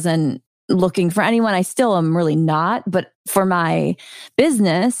 really. I wasn't looking for anyone. I still am really not. But for my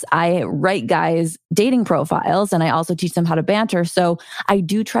business, I write guys' dating profiles and I also teach them how to banter. So I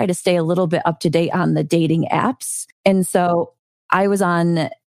do try to stay a little bit up to date on the dating apps. And so I was on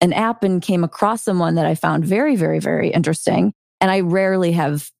an app and came across someone that I found very, very, very interesting. And I rarely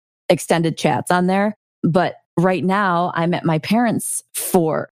have extended chats on there. But right now I'm at my parents'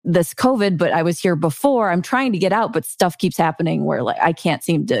 for this COVID, but I was here before. I'm trying to get out, but stuff keeps happening where like I can't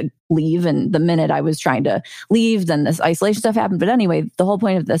seem to leave. And the minute I was trying to leave, then this isolation stuff happened. But anyway, the whole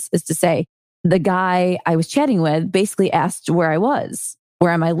point of this is to say the guy I was chatting with basically asked where I was,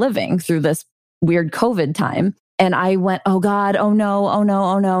 where am I living through this weird COVID time? And I went, oh God, oh no, oh no,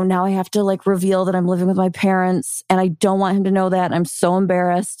 oh no. Now I have to like reveal that I'm living with my parents and I don't want him to know that. I'm so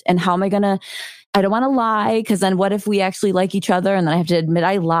embarrassed. And how am I going to, I don't want to lie because then what if we actually like each other and then I have to admit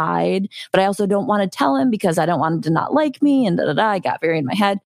I lied, but I also don't want to tell him because I don't want him to not like me and I got very in my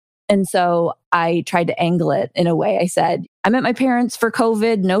head. And so I tried to angle it in a way. I said, I'm at my parents for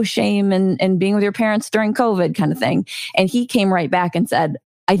COVID, no shame in being with your parents during COVID kind of thing. And he came right back and said,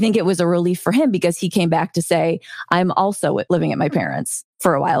 I think it was a relief for him because he came back to say, I'm also living at my parents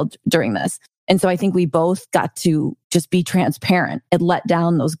for a while during this. And so I think we both got to just be transparent and let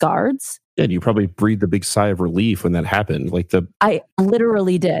down those guards. Yeah, you probably breathed a big sigh of relief when that happened. I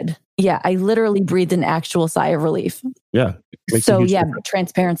literally did. Yeah, I literally breathed an actual sigh of relief. Yeah. So yeah,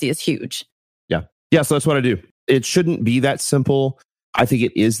 transparency is huge. Yeah. Yeah, so that's what I do. It shouldn't be that simple. I think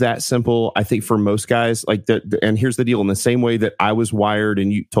it is that simple. I think for most guys, like and here's the deal, in the same way that I was wired,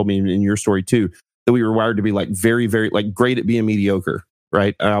 and you told me in your story too, that we were wired to be like very, very like great at being mediocre,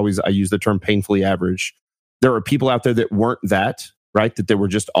 right? I use the term painfully average. There are people out there that weren't that, right? That they were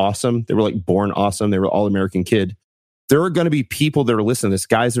just awesome. They were like born awesome. They were all-American kid. There are going to be people that are listening to this,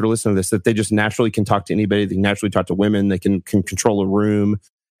 guys that are listening to this, that they just naturally can talk to anybody. They can naturally talk to women. They can control a room.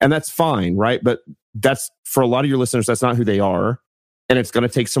 And that's fine, right? But that's, for a lot of your listeners, that's not who they are. And it's going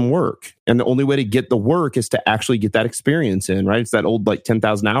to take some work. And the only way to get the work is to actually get that experience in, right? It's that old like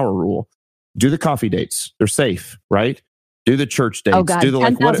 10,000 hour rule. Do the coffee dates. They're safe, right? Do the church dates. Oh God, do the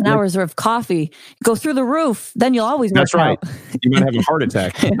 10,000 hours of coffee. Go through the roof. Then you'll always work. That's right. Out. You might have a heart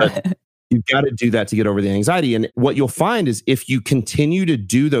attack. But you've got to do that to get over the anxiety. And what you'll find is if you continue to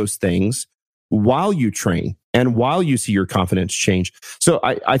do those things while you train and while you see your confidence change. So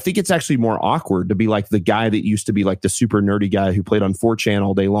I think it's actually more awkward to be like the guy that used to be like the super nerdy guy who played on 4chan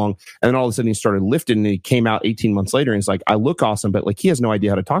all day long. And then all of a sudden he started lifting and he came out 18 months later and he's like, I look awesome, but like he has no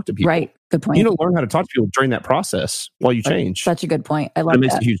idea how to talk to people. Right. Good point. You don't learn how to talk to people during that process while you change. Such a good point. I love that. It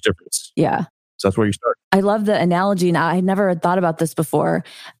makes a huge difference. Yeah. So that's where you start. I love the analogy. Now, I never thought about this before,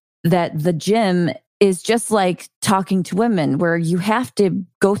 that the gym is just like talking to women where you have to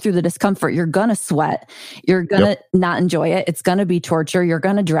go through the discomfort. You're going to sweat. You're going to not enjoy it. It's going to be torture. You're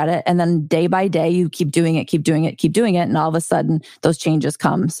going to dread it. And then day by day, you keep doing it, keep doing it, keep doing it. And all of a sudden those changes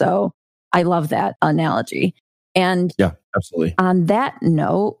come. So I love that analogy. And yeah, absolutely. On that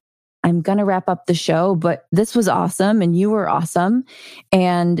note, I'm going to wrap up the show, but this was awesome and you were awesome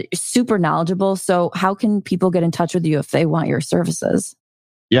and super knowledgeable. So how can people get in touch with you if they want your services?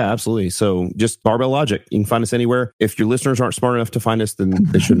 Yeah, absolutely. So just Barbell Logic. You can find us anywhere. If your listeners aren't smart enough to find us, then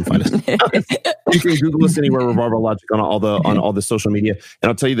they shouldn't find us. You can Google us anywhere with Barbell Logic on all the social media. And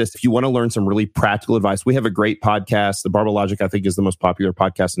I'll tell you this, if you want to learn some really practical advice, we have a great podcast. The Barbell Logic, I think, is the most popular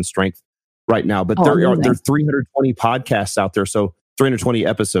podcast in strength right now. But there are 320 podcasts out there. So 320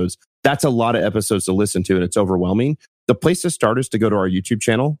 episodes. That's a lot of episodes to listen to, and it's overwhelming. The place to start is to go to our YouTube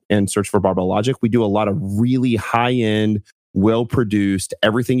channel and search for Barbell Logic. We do a lot of really high-end, well-produced,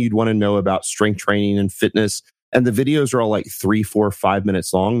 everything you'd want to know about strength training and fitness. And the videos are all like 3, 4, 5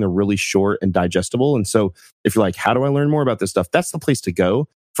 minutes long. They're really short and digestible. And so if you're like, how do I learn more about this stuff? That's the place to go.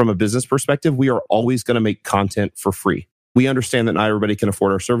 From a business perspective, we are always going to make content for free. We understand that not everybody can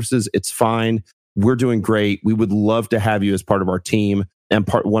afford our services. It's fine. We're doing great. We would love to have you as part of our team, and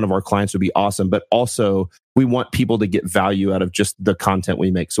one of our clients would be awesome. But also, we want people to get value out of just the content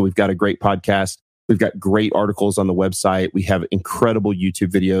we make. So we've got a great podcast. We've got great articles on the website. We have incredible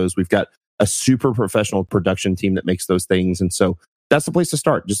YouTube videos. We've got a super professional production team that makes those things. And so that's the place to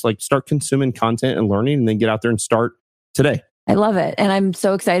start. Just like start consuming content and learning, and then get out there and start today. I love it. And I'm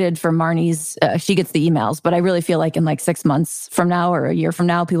so excited for Marnie's, she gets the emails, but I really feel like in like 6 months from now or a year from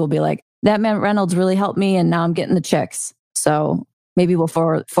now, people will be like, that man Reynolds really helped me and now I'm getting the chicks. So maybe we'll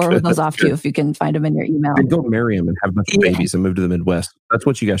forward those off to you if you can find them in your email. And go marry them and have a bunch of babies and move to the Midwest. That's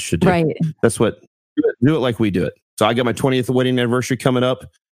what you guys should do. Right. That's what, do it like we do it. So I got my 20th wedding anniversary coming up,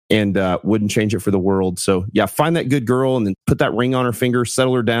 and wouldn't change it for the world. So yeah, find that good girl and then put that ring on her finger,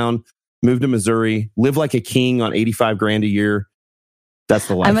 settle her down, move to Missouri, live like a king on $85,000 a year. That's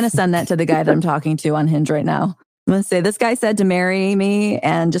the life. I'm going to send that to the guy that I'm talking to on Hinge right now. I'm going to say, this guy said to marry me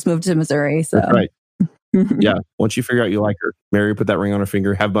and just moved to Missouri. So That's right. Yeah. Once you figure out you like her, marry her, put that ring on her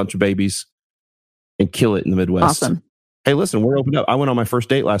finger, have a bunch of babies, and kill it in the Midwest. Awesome. Hey, listen, we're opened up. I went on my first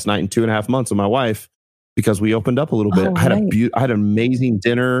date last night in 2.5 months with my wife because we opened up a little bit. Oh, I had right. I had an amazing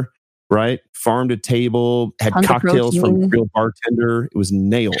dinner, right? Farm to table, had Tons of cocktails from a protein. real bartender. It was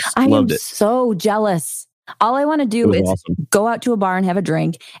nails. I Loved am it. so jealous. All I want to It do was is awesome. go out to a bar and have a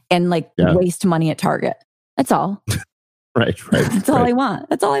drink and Yeah. waste money at Target. That's all. Right. That's all I want.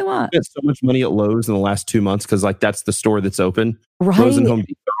 That's all I I want. spent so much money at Lowe's in the last 2 months because that's the store that's open. Right. Lowe's and Home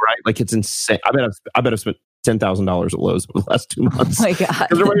Depot, right? It's insane. I bet I've spent $10,000 at Lowe's over the last 2 months. Oh my God.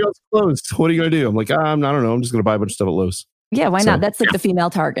 Everybody else is closed. What are you going to do? I'm like, I don't know. I'm just going to buy a bunch of stuff at Lowe's. Yeah, why So, not? That's the female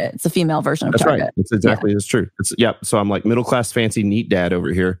Target. It's a female version of That's Target. right. It's exactly, it's true. So I'm like middle class, fancy, neat dad over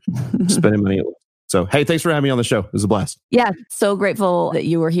here, spending money at Lowe's. So, hey, thanks for having me on the show. It was a blast. Yeah, so grateful that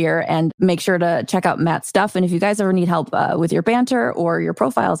you were here, and make sure to check out Matt's stuff. And if you guys ever need help with your banter or your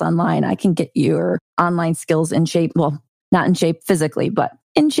profiles online, I can get your online skills in shape. Well, not in shape physically, but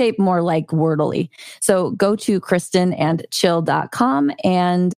in shape more like Wordly. So go to KristenandChill.com,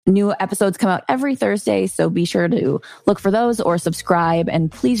 and new episodes come out every Thursday. So be sure to look for those or subscribe,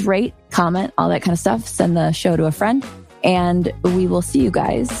 and please rate, comment, all that kind of stuff. Send the show to a friend, and we will see you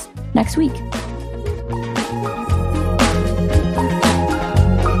guys next week.